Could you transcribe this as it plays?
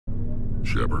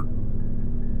Shepard.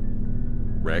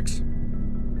 Rex?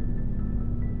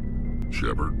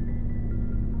 Shepard.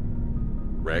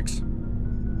 Rex?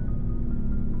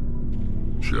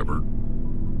 Shepard.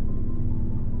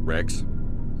 Rex?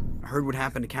 I heard what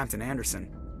happened to Captain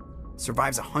Anderson.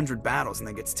 Survives 100 battles and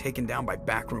then gets taken down by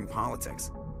backroom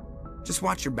politics. Just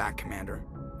watch your back, Commander.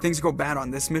 Things go bad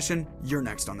on this mission, you're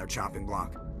next on their chopping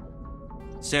block.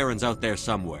 Saren's out there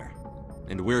somewhere,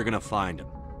 and we're gonna find him.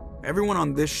 Everyone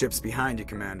on this ship's behind you,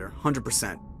 Commander.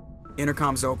 100%.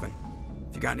 Intercom's open.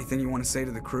 If you got anything you want to say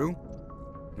to the crew,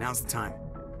 now's the time.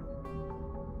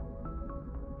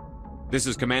 This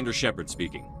is Commander Shepard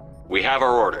speaking. We have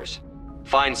our orders.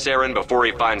 Find Saren before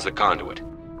he finds the conduit.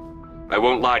 I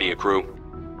won't lie to you, crew.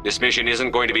 This mission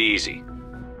isn't going to be easy.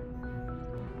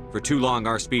 For too long,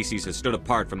 our species has stood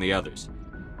apart from the others.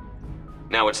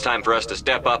 Now it's time for us to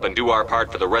step up and do our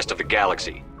part for the rest of the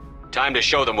galaxy. Time to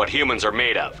show them what humans are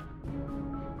made of.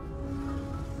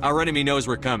 Our enemy knows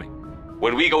we're coming.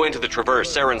 When we go into the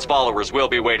Traverse, Saren's followers will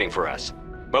be waiting for us.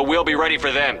 But we'll be ready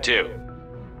for them, too.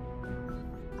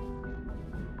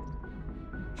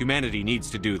 Humanity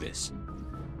needs to do this.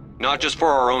 Not just for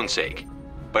our own sake,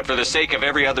 but for the sake of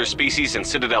every other species in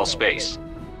Citadel space.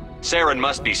 Saren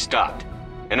must be stopped.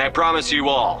 And I promise you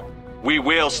all, we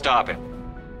will stop him.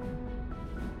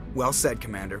 Well said,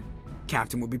 Commander.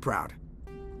 Captain will be proud.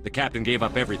 The captain gave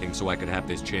up everything so I could have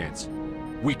this chance.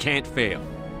 We can't fail.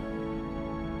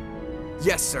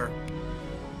 Yes, sir.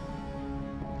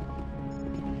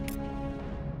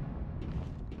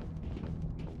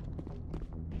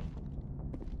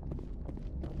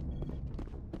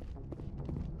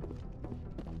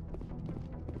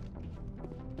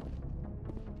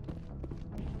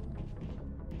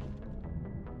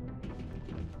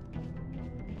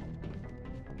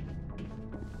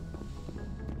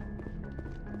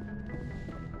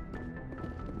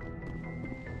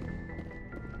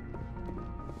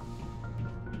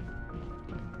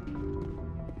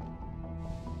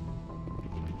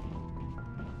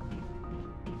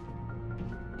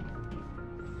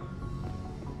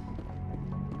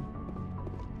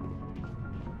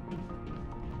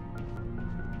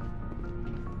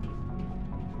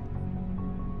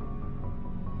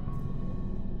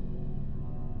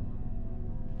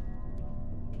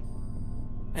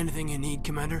 Anything you need,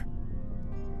 Commander?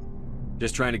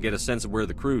 Just trying to get a sense of where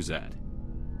the crew's at.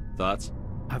 Thoughts?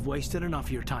 I've wasted enough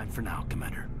of your time for now,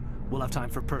 Commander. We'll have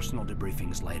time for personal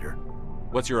debriefings later.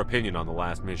 What's your opinion on the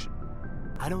last mission?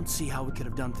 I don't see how we could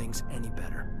have done things any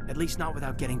better. At least not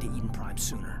without getting to Eden Prime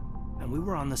sooner. And we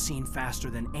were on the scene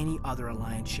faster than any other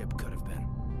Alliance ship could have been.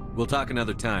 We'll talk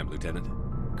another time, Lieutenant.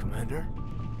 Commander?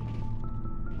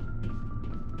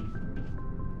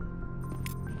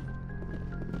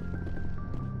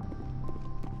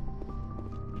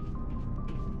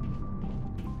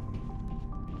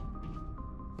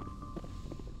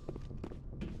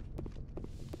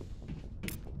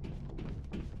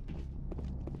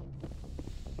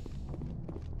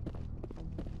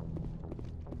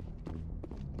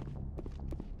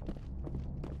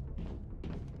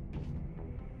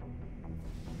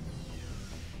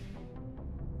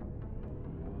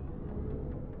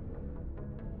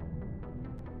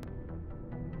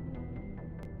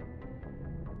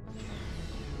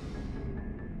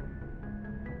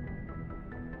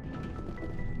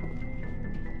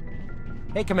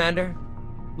 Hey, Commander.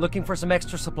 Looking for some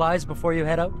extra supplies before you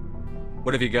head out?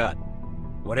 What have you got?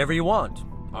 Whatever you want.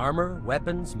 Armor,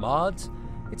 weapons, mods.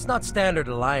 It's not standard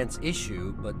Alliance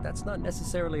issue, but that's not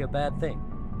necessarily a bad thing.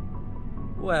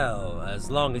 Well,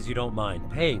 as long as you don't mind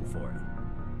paying for it.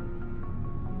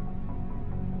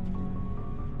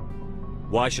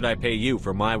 Why should I pay you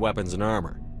for my weapons and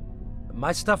armor?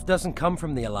 My stuff doesn't come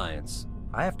from the Alliance.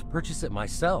 I have to purchase it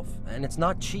myself, and it's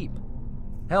not cheap.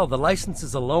 Hell, the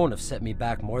licenses alone have set me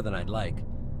back more than I'd like.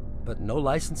 But no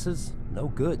licenses, no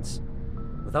goods.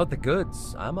 Without the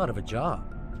goods, I'm out of a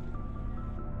job.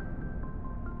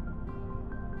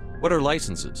 What are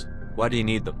licenses? Why do you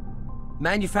need them?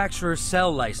 Manufacturers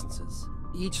sell licenses.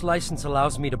 Each license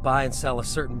allows me to buy and sell a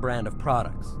certain brand of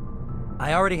products.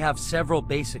 I already have several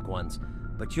basic ones,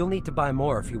 but you'll need to buy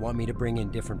more if you want me to bring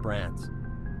in different brands.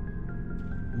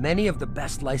 Many of the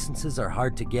best licenses are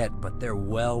hard to get, but they're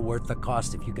well worth the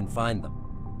cost if you can find them.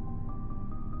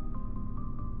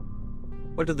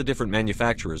 What do the different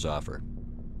manufacturers offer?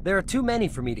 There are too many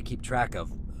for me to keep track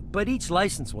of, but each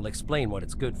license will explain what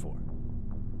it's good for.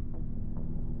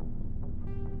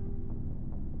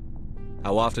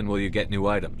 How often will you get new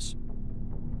items?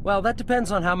 Well, that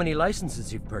depends on how many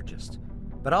licenses you've purchased,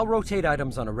 but I'll rotate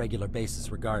items on a regular basis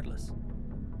regardless.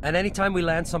 And anytime we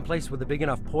land someplace with a big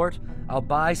enough port, I'll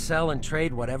buy, sell, and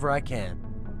trade whatever I can.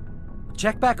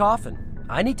 Check back often.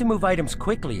 I need to move items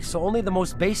quickly, so only the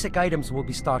most basic items will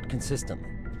be stocked consistently.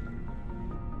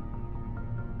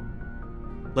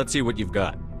 Let's see what you've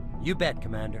got. You bet,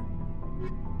 Commander.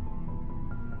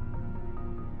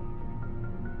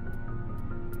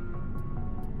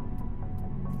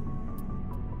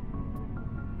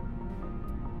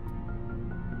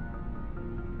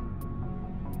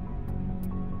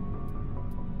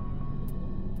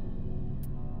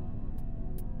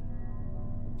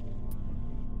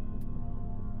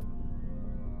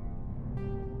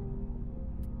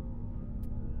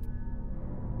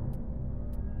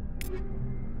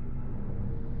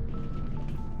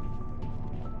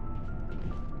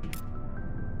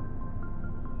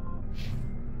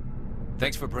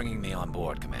 Thanks for bringing me on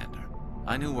board, Commander.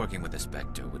 I knew working with the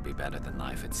Spectre would be better than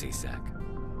life at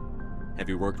CSEC. Have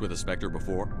you worked with a Spectre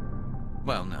before?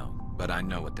 Well, no, but I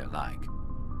know what they're like.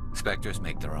 Spectres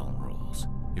make their own rules.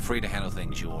 You're free to handle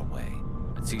things your way.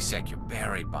 At CSEC, you're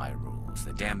buried by rules.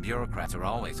 The damn bureaucrats are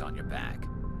always on your back.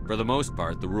 For the most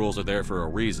part, the rules are there for a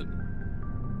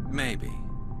reason. Maybe.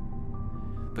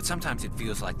 But sometimes it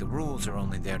feels like the rules are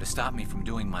only there to stop me from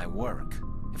doing my work.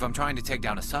 If I'm trying to take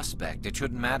down a suspect, it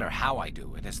shouldn't matter how I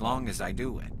do it, as long as I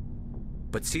do it.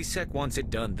 But CSEC wants it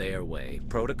done their way.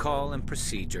 Protocol and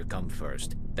procedure come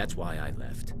first. That's why I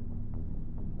left.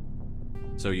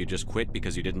 So you just quit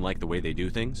because you didn't like the way they do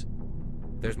things?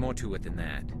 There's more to it than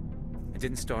that. It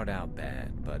didn't start out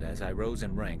bad, but as I rose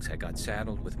in ranks, I got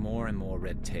saddled with more and more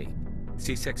red tape.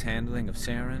 CSEC's handling of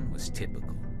Saren was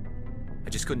typical. I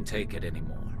just couldn't take it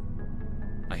anymore.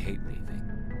 I hate leaving.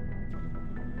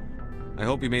 I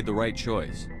hope you made the right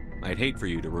choice. I'd hate for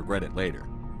you to regret it later.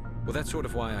 Well, that's sort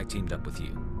of why I teamed up with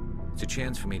you. It's a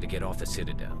chance for me to get off the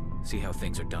Citadel, see how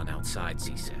things are done outside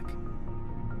CSEC.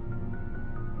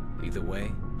 Either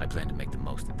way, I plan to make the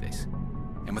most of this.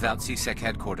 And without CSEC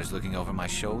headquarters looking over my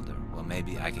shoulder, well,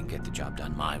 maybe I can get the job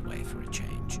done my way for a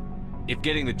change. If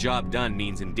getting the job done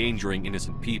means endangering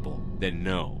innocent people, then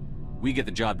no. We get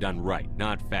the job done right,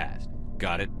 not fast.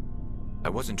 Got it? I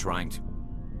wasn't trying to...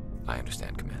 I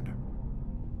understand, Commander.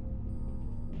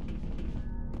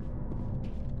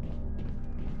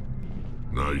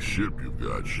 Nice ship you've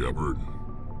got, Shepard.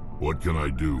 What can I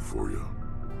do for you?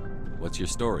 What's your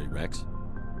story, Rex?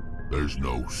 There's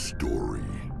no story.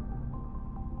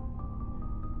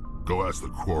 Go ask the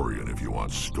Quarian if you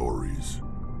want stories.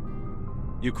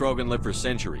 You Krogan live for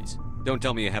centuries. Don't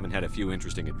tell me you haven't had a few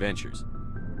interesting adventures.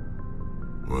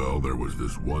 Well, there was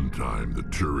this one time the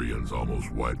Turians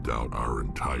almost wiped out our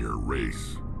entire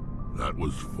race. That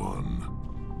was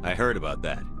fun. I heard about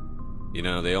that. You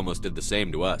know, they almost did the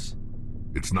same to us.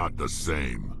 It's not the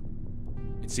same.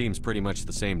 It seems pretty much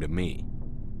the same to me.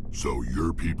 So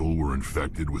your people were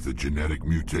infected with a genetic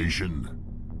mutation?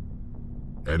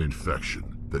 An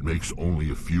infection that makes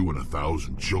only a few in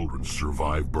 1,000 children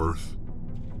survive birth?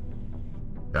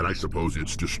 And I suppose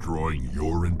it's destroying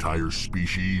your entire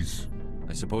species?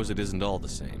 I suppose it isn't all the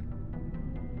same.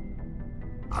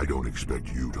 I don't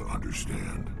expect you to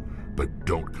understand, but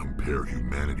don't compare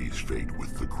humanity's fate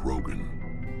with the Krogan.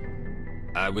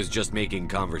 I was just making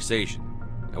conversation.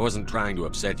 I wasn't trying to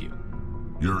upset you.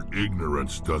 Your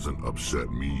ignorance doesn't upset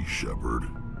me, Shepard.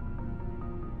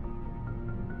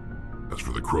 As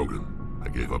for the Krogan, I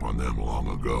gave up on them long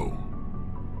ago.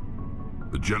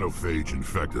 The genophage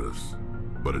infected us,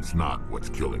 but it's not what's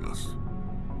killing us.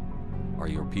 Are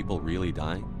your people really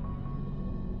dying?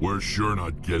 We're sure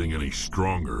not getting any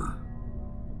stronger.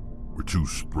 We're too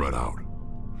spread out.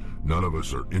 None of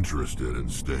us are interested in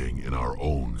staying in our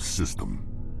own system.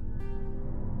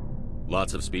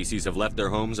 Lots of species have left their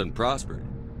homes and prospered.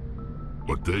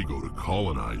 But they go to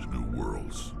colonize new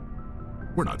worlds.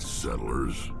 We're not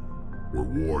settlers. We're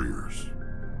warriors.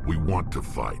 We want to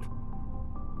fight.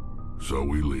 So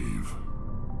we leave.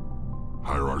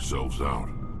 Hire ourselves out.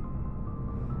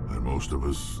 And most of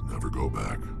us never go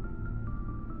back.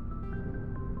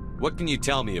 What can you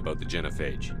tell me about the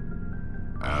genophage?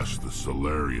 Ask the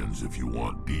Solarians if you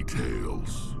want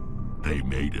details. They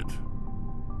made it.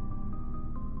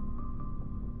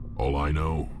 All I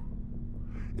know,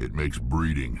 it makes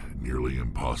breeding nearly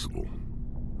impossible.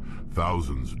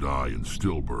 Thousands die in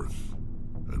stillbirth,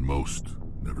 and most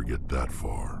never get that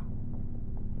far.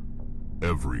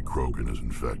 Every Krogan is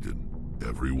infected,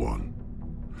 every one.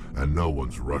 And no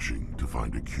one's rushing to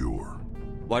find a cure.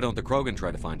 Why don't the Krogan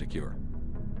try to find a cure?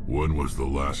 When was the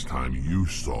last time you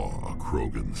saw a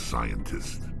Krogan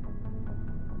scientist?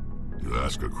 You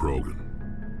ask a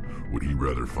Krogan, would he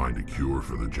rather find a cure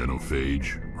for the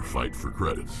genophage or fight for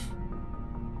credits?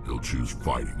 He'll choose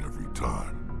fighting every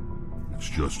time. It's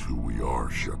just who we are,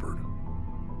 Shepard.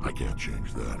 I can't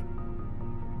change that.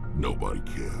 Nobody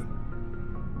can.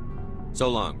 So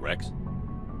long, Rex.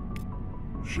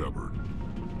 Shepard.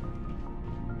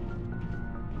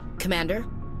 Commander?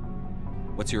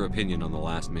 What's your opinion on the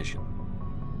last mission?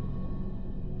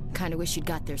 Kinda wish you'd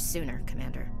got there sooner,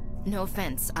 Commander. No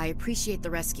offense, I appreciate the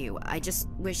rescue. I just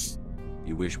wish...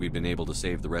 You wish we'd been able to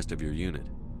save the rest of your unit?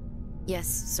 Yes,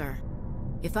 sir.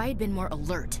 If I had been more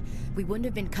alert, we wouldn't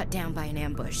have been cut down by an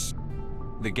ambush.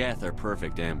 The Geth are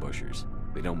perfect ambushers.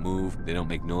 They don't move, they don't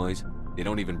make noise, they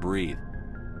don't even breathe.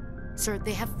 Sir,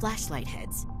 they have flashlight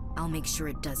heads. I'll make sure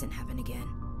it doesn't happen again.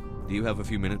 Do you have a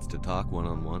few minutes to talk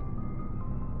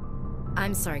one-on-one?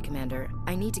 I'm sorry, Commander.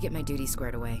 I need to get my duty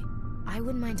squared away. I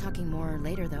wouldn't mind talking more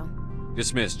later, though.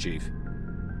 Dismissed, Chief.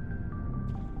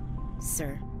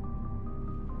 Sir.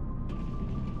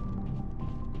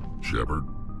 Shepard.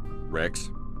 Rex?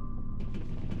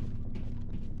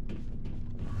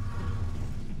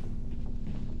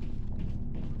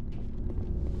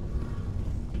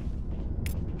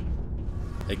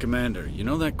 Hey, Commander, you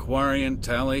know that Quarian,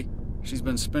 Tally? She's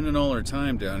been spending all her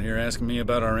time down here asking me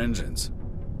about our engines.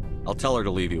 I'll tell her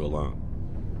to leave you alone.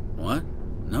 What?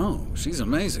 No, she's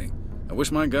amazing. I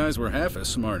wish my guys were half as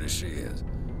smart as she is.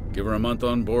 Give her a month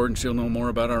on board and she'll know more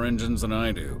about our engines than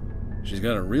I do. She's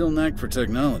got a real knack for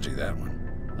technology, that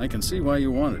one. I can see why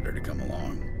you wanted her to come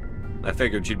along. I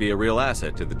figured she'd be a real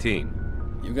asset to the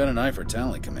team. You got an eye for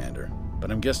Tally, Commander,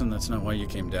 but I'm guessing that's not why you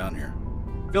came down here.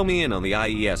 Fill me in on the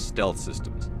IES stealth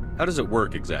systems. How does it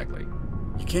work exactly?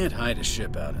 You can't hide a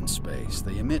ship out in space.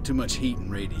 They emit too much heat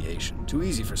and radiation, too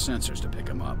easy for sensors to pick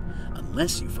them up,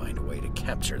 unless you find a way to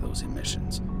capture those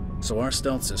emissions. So our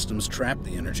stealth systems trap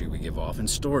the energy we give off in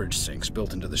storage sinks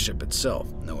built into the ship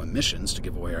itself. No emissions to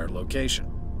give away our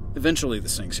location. Eventually the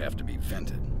sinks have to be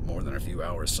vented. More than a few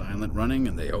hours silent running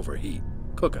and they overheat.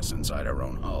 Cook us inside our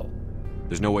own hull.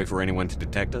 There's no way for anyone to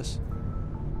detect us?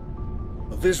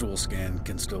 A visual scan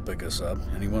can still pick us up.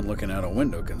 Anyone looking out a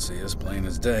window can see us plain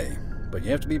as day. But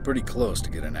you have to be pretty close to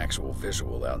get an actual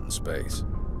visual out in space.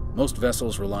 Most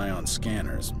vessels rely on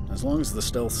scanners. As long as the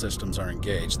stealth systems are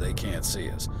engaged, they can't see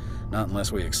us. Not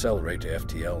unless we accelerate to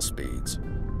FTL speeds.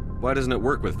 Why doesn't it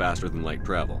work with faster-than-light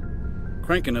travel?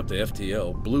 Cranking up the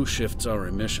FTL blue shifts our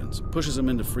emissions, pushes them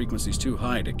into frequencies too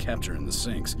high to capture in the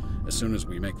sinks. As soon as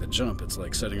we make the jump, it's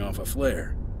like setting off a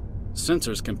flare.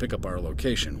 Sensors can pick up our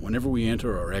location whenever we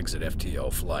enter or exit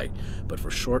FTL flight, but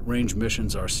for short-range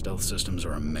missions, our stealth systems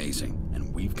are amazing,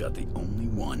 and we've got the only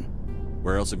one.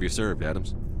 Where else have you served,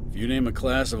 Adams? If you name a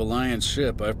class of Alliance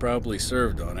ship, I've probably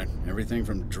served on it. Everything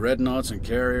from dreadnoughts and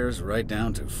carriers right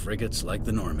down to frigates like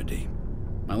the Normandy.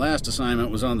 My last assignment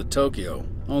was on the Tokyo,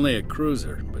 only a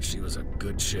cruiser, but she was a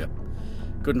good ship.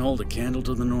 Couldn't hold a candle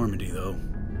to the Normandy, though.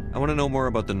 I want to know more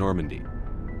about the Normandy.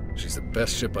 She's the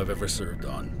best ship I've ever served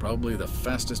on, probably the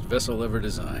fastest vessel ever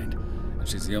designed, and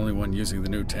she's the only one using the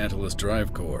new Tantalus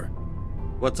drive core.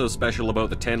 What's so special about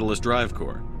the Tantalus drive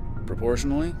core?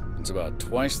 Proportionally, it's about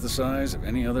twice the size of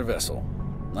any other vessel.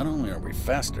 Not only are we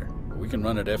faster, but we can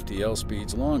run at FTL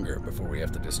speeds longer before we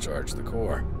have to discharge the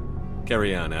core.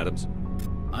 Carry on, Adams.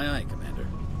 Aye, aye, Commander.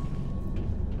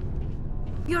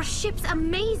 Your ship's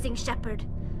amazing, Shepard.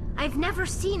 I've never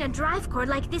seen a drive core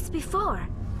like this before.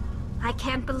 I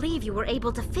can't believe you were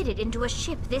able to fit it into a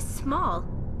ship this small.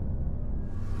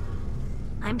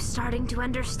 I'm starting to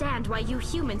understand why you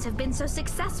humans have been so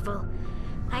successful.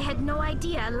 I had no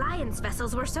idea Alliance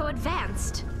vessels were so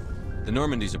advanced. The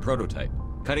Normandy's a prototype.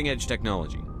 Cutting-edge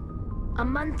technology. A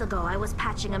month ago, I was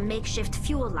patching a makeshift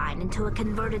fuel line into a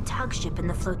converted tug ship in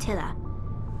the flotilla.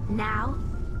 Now,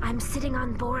 I'm sitting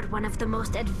on board one of the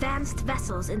most advanced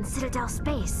vessels in Citadel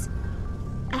space.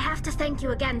 I have to thank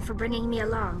you again for bringing me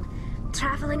along.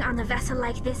 Traveling on a vessel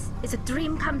like this is a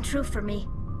dream come true for me.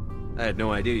 I had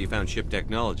no idea you found ship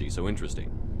technology so interesting.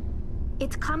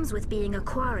 It comes with being a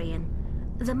Quarian.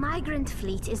 The migrant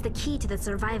fleet is the key to the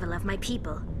survival of my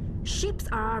people. Ships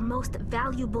are our most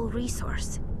valuable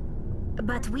resource.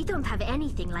 But we don't have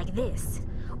anything like this.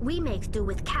 We make do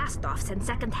with cast-offs and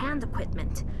second-hand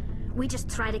equipment. We just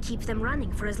try to keep them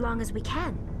running for as long as we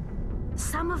can.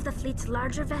 Some of the fleet's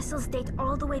larger vessels date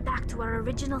all the way back to our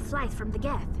original flight from the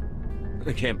Geth.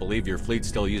 I can't believe your fleet's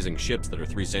still using ships that are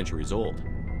 3 centuries old.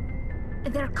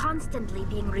 They're constantly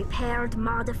being repaired,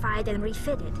 modified, and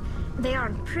refitted. They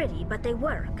aren't pretty, but they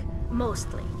work.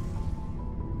 Mostly.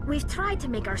 We've tried to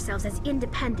make ourselves as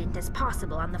independent as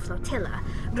possible on the flotilla,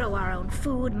 grow our own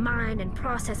food, mine and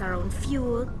process our own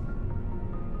fuel.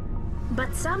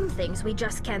 But some things we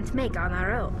just can't make on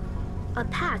our own. A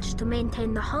patch to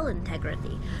maintain the hull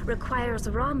integrity requires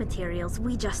raw materials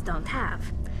we just don't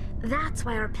have. That's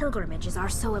why our pilgrimages are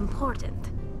so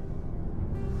important.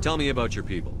 Tell me about your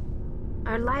people.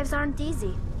 Our lives aren't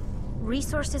easy.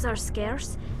 Resources are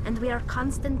scarce, and we are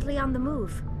constantly on the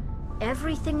move.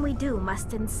 Everything we do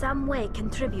must in some way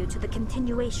contribute to the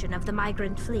continuation of the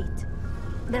migrant fleet.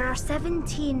 There are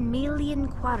 17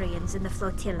 million Quarians in the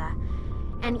flotilla,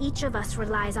 and each of us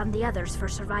relies on the others for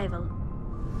survival.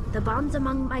 The bonds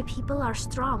among my people are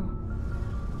strong.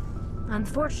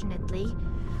 Unfortunately,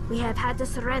 we have had to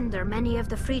surrender many of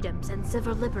the freedoms and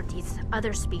civil liberties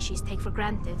other species take for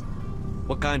granted.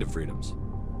 What kind of freedoms?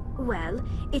 Well,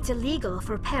 it's illegal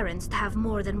for parents to have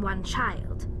more than one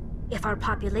child. If our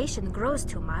population grows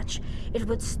too much, it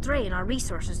would strain our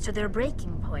resources to their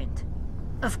breaking point.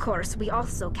 Of course, we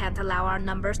also can't allow our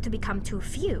numbers to become too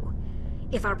few.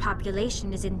 If our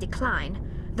population is in decline,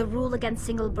 the rule against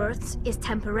single births is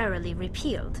temporarily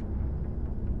repealed.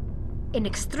 In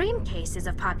extreme cases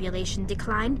of population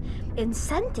decline,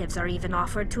 incentives are even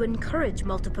offered to encourage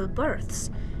multiple births,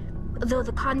 though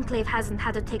the Conclave hasn't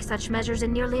had to take such measures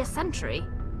in nearly a century.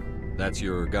 That's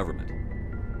your government.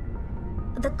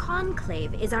 The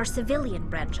Conclave is our civilian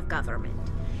branch of government.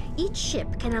 Each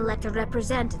ship can elect a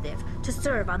representative to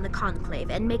serve on the Conclave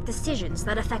and make decisions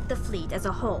that affect the fleet as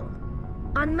a whole.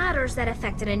 On matters that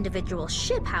affect an individual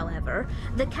ship, however,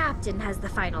 the captain has the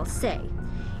final say.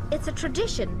 It's a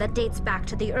tradition that dates back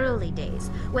to the early days,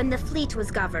 when the fleet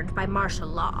was governed by martial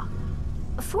law.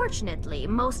 Fortunately,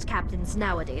 most captains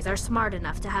nowadays are smart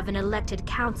enough to have an elected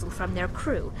council from their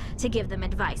crew to give them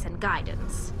advice and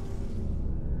guidance.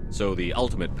 So the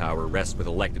ultimate power rests with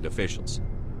elected officials.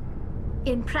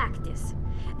 In practice,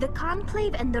 the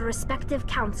Conclave and the respective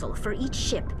council for each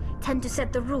ship tend to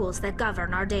set the rules that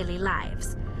govern our daily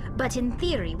lives. But in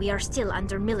theory, we are still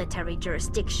under military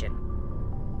jurisdiction.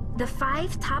 The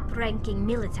 5 top-ranking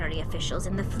military officials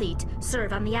in the fleet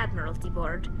serve on the Admiralty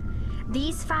Board.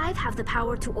 These 5 have the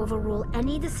power to overrule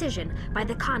any decision by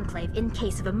the Conclave in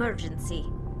case of emergency.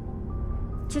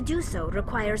 To do so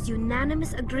requires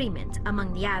unanimous agreement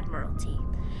among the Admiralty,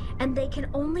 and they can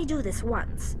only do this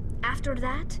once. After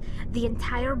that, the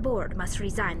entire board must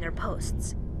resign their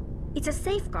posts. It's a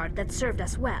safeguard that served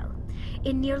us well.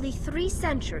 In nearly 3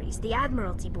 centuries, the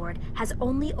Admiralty Board has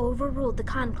only overruled the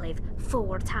Conclave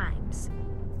 4 times.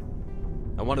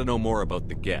 I want to know more about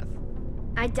the Geth.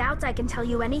 I doubt I can tell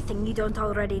you anything you don't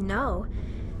already know.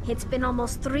 It's been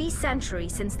almost 3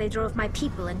 centuries since they drove my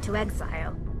people into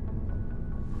exile.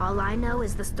 All I know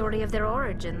is the story of their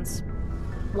origins,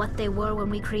 what they were when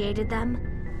we created them,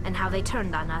 and how they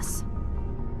turned on us.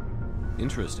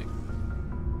 Interesting.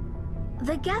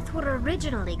 The Geth were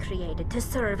originally created to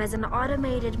serve as an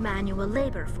automated manual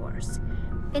labor force.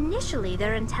 Initially,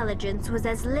 their intelligence was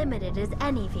as limited as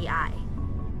any VI.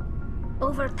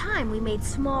 Over time, we made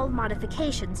small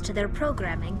modifications to their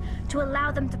programming to allow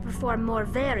them to perform more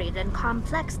varied and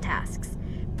complex tasks,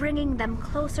 bringing them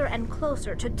closer and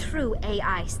closer to true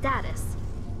AI status.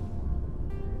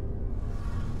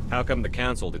 How come the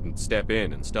Council didn't step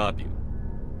in and stop you?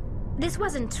 This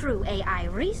wasn't true AI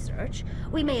research.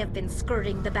 We may have been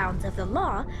skirting the bounds of the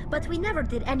law, but we never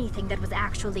did anything that was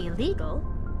actually illegal.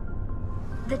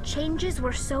 The changes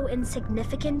were so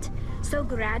insignificant, so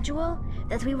gradual,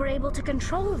 that we were able to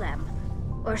control them.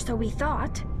 Or so we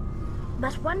thought.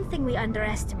 But one thing we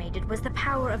underestimated was the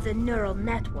power of the neural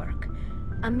network.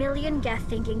 A million Geth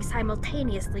thinking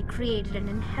simultaneously created an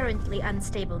inherently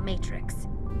unstable matrix.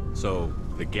 So,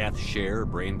 the Geth share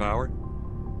brain power?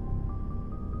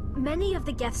 Many of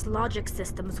the Geth's logic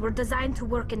systems were designed to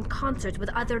work in concert with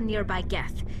other nearby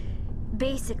Geth.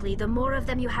 Basically, the more of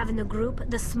them you have in a group,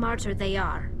 the smarter they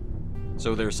are.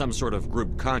 So there's some sort of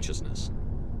group consciousness?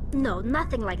 No,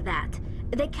 nothing like that.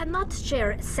 They cannot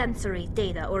share sensory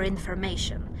data or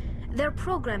information. Their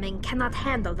programming cannot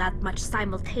handle that much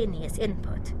simultaneous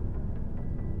input.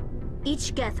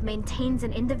 Each Geth maintains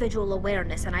an individual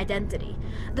awareness and identity.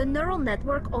 The neural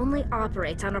network only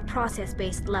operates on a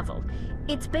process-based level.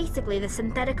 It's basically the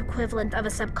synthetic equivalent of a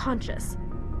subconscious.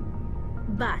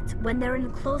 But when they're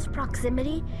in close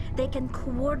proximity, they can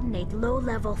coordinate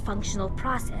low-level functional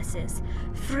processes,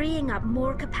 freeing up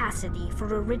more capacity for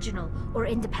original or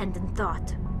independent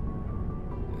thought.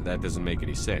 That doesn't make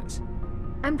any sense.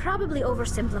 I'm probably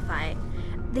oversimplifying.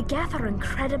 The Geth are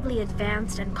incredibly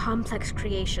advanced and complex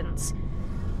creations.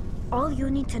 All you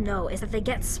need to know is that they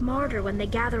get smarter when they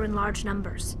gather in large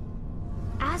numbers.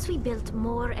 As we built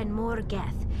more and more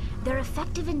Geth, their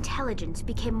effective intelligence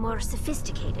became more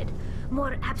sophisticated,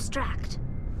 more abstract.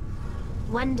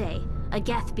 One day, a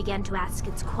Geth began to ask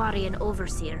its Quarian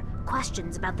overseer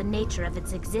questions about the nature of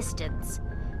its existence.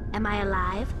 Am I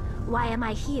alive? Why am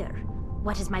I here?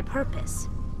 What is my purpose?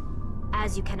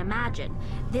 As you can imagine,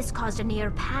 this caused a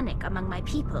near panic among my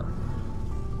people.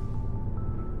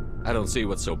 I don't see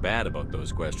what's so bad about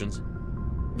those questions.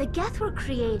 The Geth were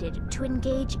created to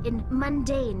engage in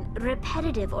mundane,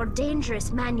 repetitive, or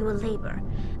dangerous manual labor.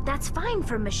 That's fine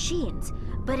for machines,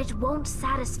 but it won't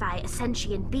satisfy a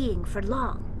sentient being for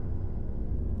long.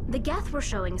 The Geth were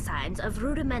showing signs of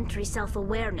rudimentary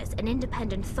self-awareness and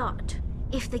independent thought.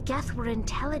 If the Geth were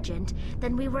intelligent,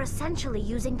 then we were essentially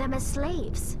using them as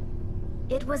slaves.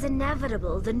 It was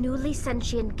inevitable the newly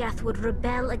sentient Geth would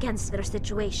rebel against their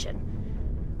situation.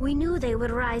 We knew they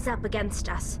would rise up against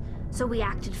us, so we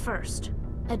acted first.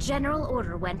 A general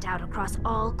order went out across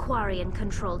all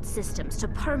Quarian-controlled systems to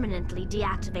permanently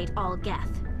deactivate all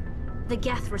Geth. The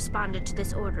Geth responded to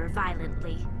this order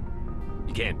violently.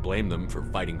 You can't blame them for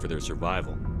fighting for their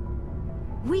survival.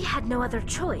 We had no other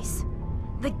choice.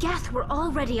 The Geth were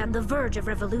already on the verge of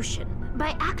revolution.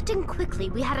 By acting quickly,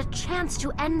 we had a chance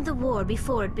to end the war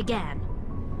before it began.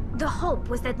 The hope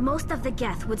was that most of the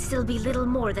Geth would still be little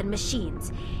more than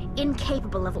machines,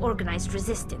 incapable of organized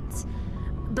resistance.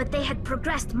 But they had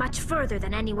progressed much further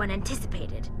than anyone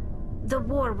anticipated. The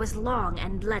war was long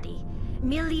and bloody.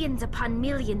 Millions upon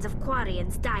millions of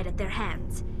Quarians died at their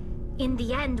hands. In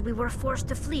the end, we were forced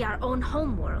to flee our own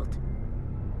homeworld.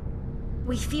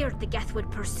 We feared the Geth would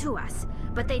pursue us,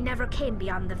 but they never came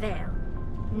beyond the Veil.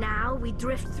 Now we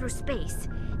drift through space,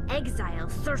 exile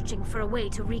searching for a way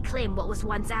to reclaim what was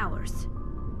once ours.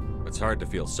 It's hard to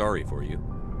feel sorry for you.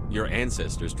 Your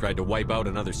ancestors tried to wipe out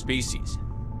another species.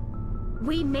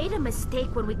 We made a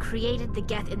mistake when we created the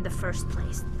Geth in the first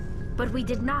place, but we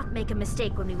did not make a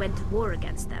mistake when we went to war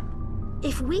against them.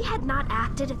 If we had not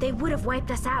acted, they would have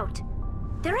wiped us out.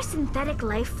 They're a synthetic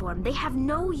life form. They have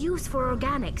no use for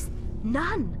organics.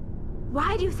 None.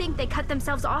 Why do you think they cut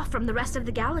themselves off from the rest of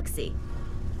the galaxy?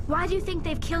 Why do you think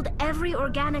they've killed every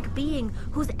organic being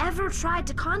who's ever tried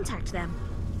to contact them?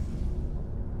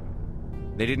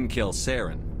 They didn't kill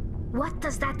Saren. What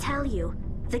does that tell you?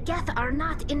 The Geth are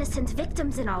not innocent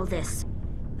victims in all this.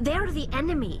 They're the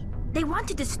enemy. They want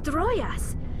to destroy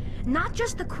us. Not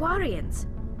just the Quarians.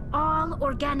 All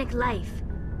organic life.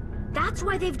 That's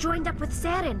why they've joined up with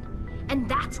Saren. And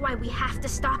that's why we have to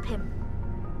stop him.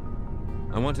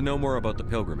 I want to know more about the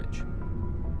pilgrimage.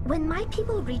 When my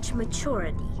people reach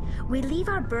maturity, we leave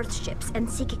our birth ships and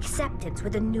seek acceptance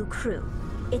with a new crew.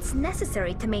 It's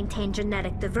necessary to maintain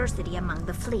genetic diversity among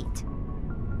the fleet.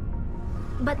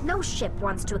 But no ship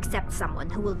wants to accept someone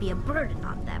who will be a burden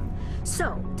on them.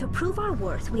 So, to prove our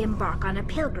worth, we embark on a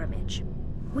pilgrimage.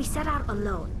 We set out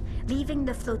alone, leaving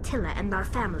the flotilla and our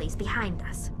families behind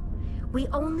us. We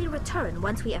only return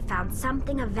once we have found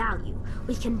something of value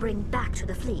we can bring back to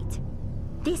the fleet.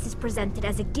 This is presented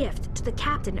as a gift to the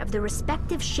captain of the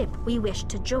respective ship we wish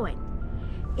to join.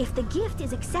 If the gift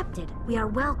is accepted, we are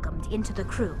welcomed into the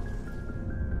crew.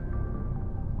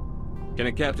 Can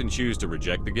a captain choose to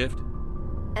reject the gift?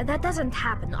 That doesn't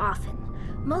happen often.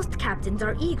 Most captains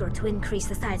are eager to increase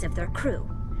the size of their crew.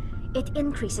 It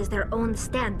increases their own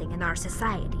standing in our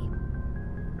society.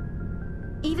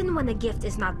 Even when a gift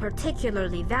is not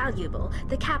particularly valuable,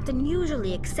 the captain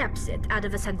usually accepts it out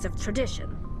of a sense of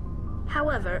tradition.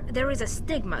 However, there is a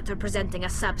stigma to presenting a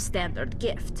substandard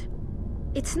gift.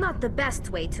 It's not the best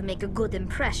way to make a good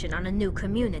impression on a new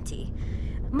community.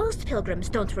 Most pilgrims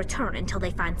don't return until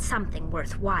they find something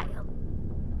worthwhile.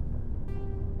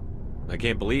 I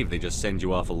can't believe they just send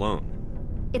you off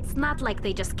alone. It's not like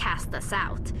they just cast us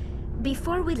out.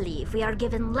 Before we leave, we are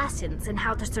given lessons in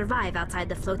how to survive outside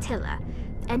the flotilla,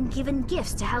 and given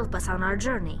gifts to help us on our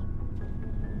journey.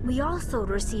 We also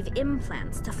receive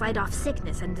implants to fight off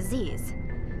sickness and disease.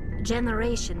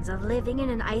 Generations of living in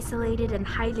an isolated and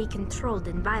highly controlled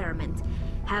environment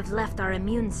have left our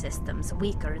immune systems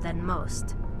weaker than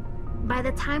most. By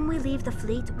the time we leave the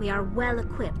fleet, we are well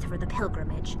equipped for the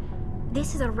pilgrimage.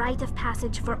 This is a rite of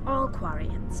passage for all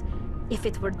Quarians. If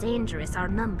it were dangerous, our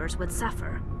numbers would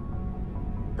suffer.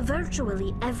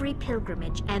 Virtually every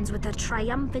pilgrimage ends with a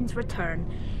triumphant return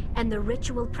and the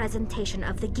ritual presentation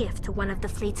of the gift to one of the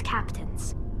fleet's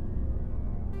captains.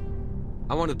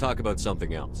 I want to talk about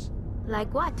something else.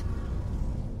 Like what?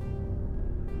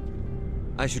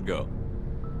 I should go.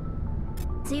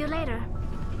 See you later.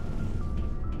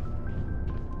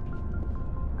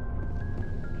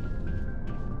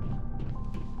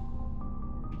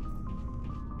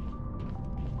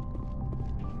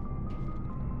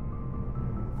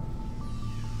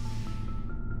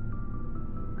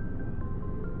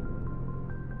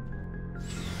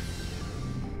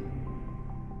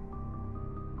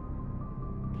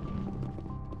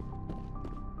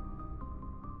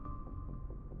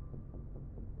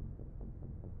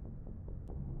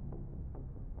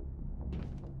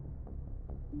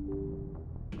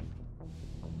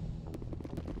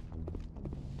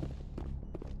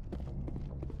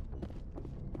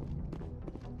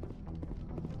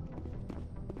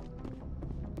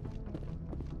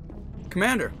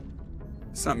 Commander,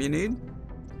 something you need?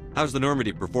 How's the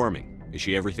Normandy performing? Is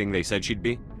she everything they said she'd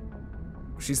be?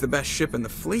 She's the best ship in the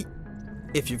fleet,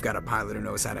 if you've got a pilot who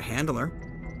knows how to handle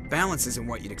her. Balance isn't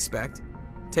what you'd expect.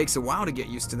 Takes a while to get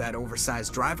used to that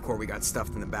oversized drive core we got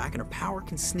stuffed in the back, and her power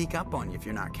can sneak up on you if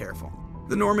you're not careful.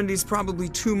 The Normandy's probably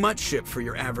too much ship for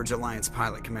your average Alliance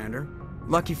pilot, Commander.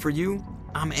 Lucky for you,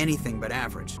 I'm anything but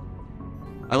average.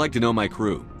 I like to know my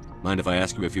crew. Mind if I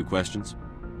ask you a few questions?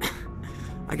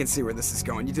 I can see where this is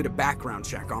going. You did a background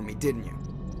check on me, didn't you?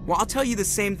 Well, I'll tell you the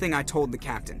same thing I told the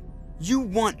captain. You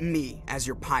want me as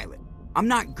your pilot. I'm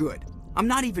not good. I'm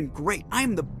not even great. I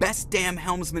am the best damn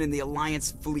helmsman in the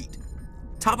Alliance fleet.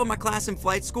 Top of my class in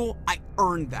flight school, I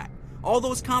earned that. All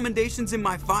those commendations in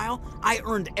my file, I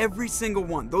earned every single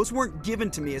one. Those weren't given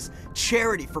to me as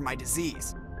charity for my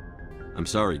disease. I'm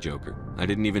sorry, Joker. I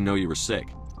didn't even know you were sick.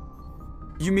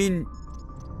 You mean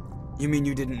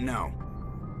you didn't know?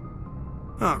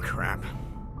 Oh, crap.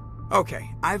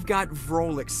 Okay, I've got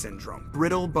Vrolik syndrome,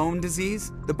 brittle bone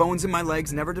disease. The bones in my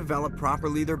legs never develop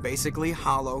properly. They're basically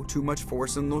hollow, too much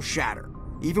force and they'll shatter.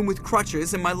 Even with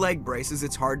crutches and my leg braces,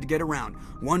 it's hard to get around.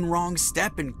 One wrong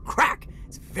step and crack!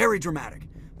 It's very dramatic,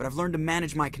 but I've learned to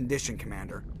manage my condition,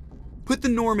 Commander. Put the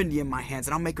Normandy in my hands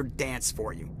and I'll make her dance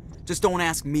for you. Just don't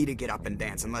ask me to get up and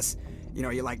dance unless,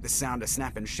 you like the sound of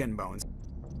snapping shin bones.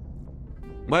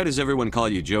 Why does everyone call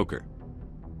you Joker?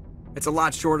 It's a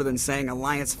lot shorter than saying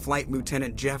Alliance Flight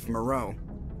Lieutenant Jeff Moreau.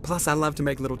 Plus, I love to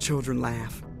make little children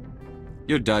laugh.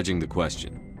 You're dodging the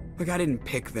question. Look, I didn't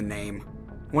pick the name.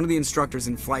 One of the instructors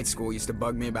in flight school used to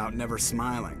bug me about never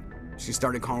smiling. She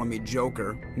started calling me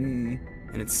Joker, and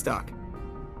it stuck.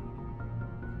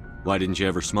 Why didn't you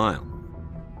ever smile?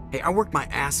 Hey, I worked my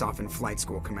ass off in flight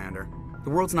school, Commander. The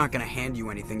world's not gonna hand you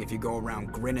anything if you go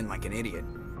around grinning like an idiot.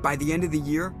 By the end of the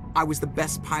year, I was the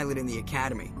best pilot in the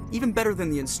academy, even better than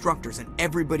the instructors, and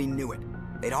everybody knew it.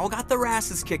 They'd all got their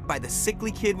asses kicked by the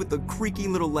sickly kid with the creaky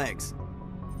little legs.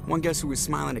 One guess who was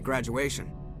smiling at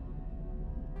graduation?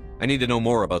 I need to know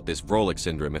more about this Vrolik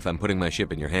syndrome if I'm putting my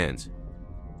ship in your hands.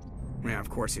 Yeah, of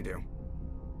course you do.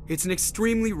 It's an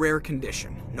extremely rare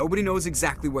condition. Nobody knows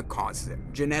exactly what causes it.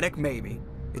 Genetic, maybe.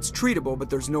 It's treatable,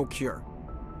 but there's no cure.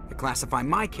 They classify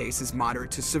my case as moderate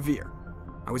to severe.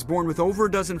 I was born with over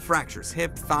a dozen fractures,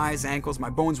 hip, thighs, ankles. My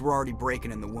bones were already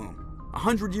breaking in the womb.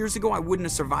 100 years ago, I wouldn't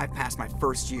have survived past my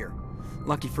first year.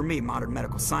 Lucky for me, modern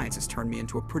medical science has turned me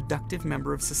into a productive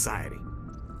member of society.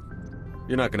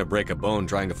 You're not gonna break a bone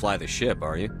trying to fly the ship,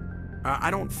 are you?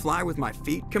 I don't fly with my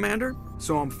feet, Commander,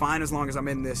 so I'm fine as long as I'm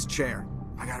in this chair.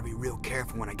 I gotta be real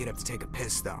careful when I get up to take a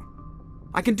piss, though.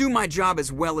 I can do my job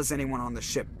as well as anyone on the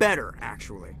ship. Better,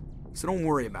 actually. So don't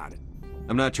worry about it.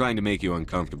 I'm not trying to make you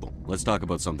uncomfortable. Let's talk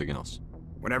about something else.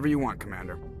 Whatever you want,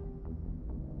 Commander.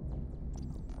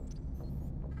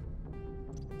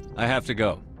 I have to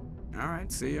go. All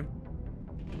right, see you.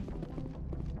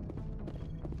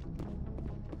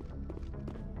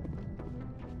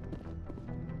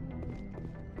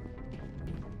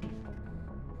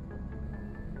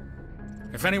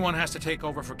 If anyone has to take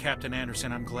over for Captain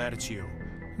Anderson, I'm glad it's you.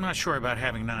 I'm not sure about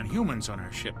having non-humans on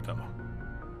our ship, though.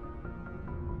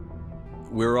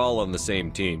 We're all on the same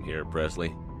team here,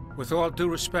 Presley. With all due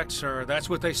respect, sir, that's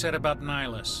what they said about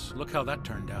Nihilus. Look how that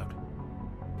turned out.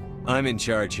 I'm in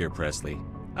charge here, Presley.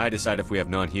 I decide if we have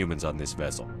non-humans on this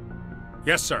vessel.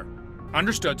 Yes, sir.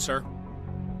 Understood, sir.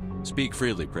 Speak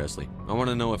freely, Presley. I want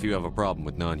to know if you have a problem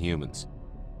with non-humans.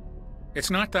 It's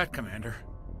not that, Commander.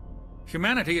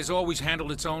 Humanity has always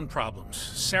handled its own problems.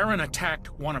 Saren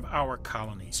attacked one of our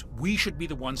colonies. We should be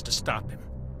the ones to stop him.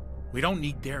 We don't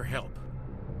need their help.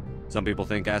 Some people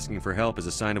think asking for help is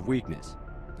a sign of weakness.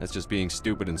 That's just being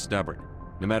stupid and stubborn.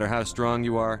 No matter how strong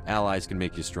you are, allies can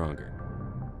make you stronger.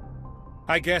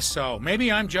 I guess so.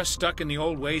 Maybe I'm just stuck in the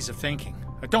old ways of thinking.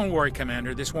 Don't worry,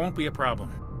 Commander. This won't be a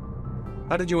problem.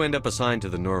 How did you end up assigned to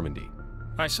the Normandy?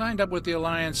 I signed up with the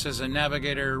Alliance as a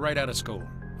navigator right out of school.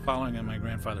 Following in my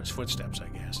grandfather's footsteps, I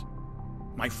guess.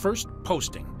 My first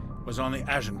posting was on the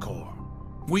Agincourt.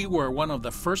 We were one of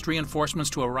the first reinforcements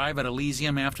to arrive at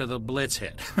Elysium after the Blitz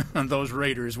hit. Those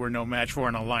raiders were no match for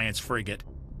an Alliance frigate.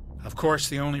 Of course,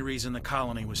 the only reason the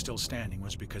colony was still standing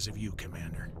was because of you,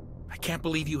 Commander. I can't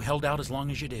believe you held out as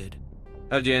long as you did.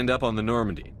 How'd you end up on the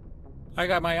Normandy? I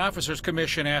got my officer's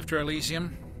commission after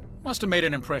Elysium. Must have made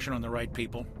an impression on the right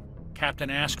people. Captain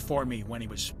asked for me when he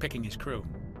was picking his crew.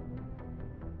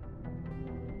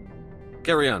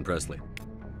 Carry on, Presley.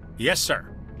 Yes, sir.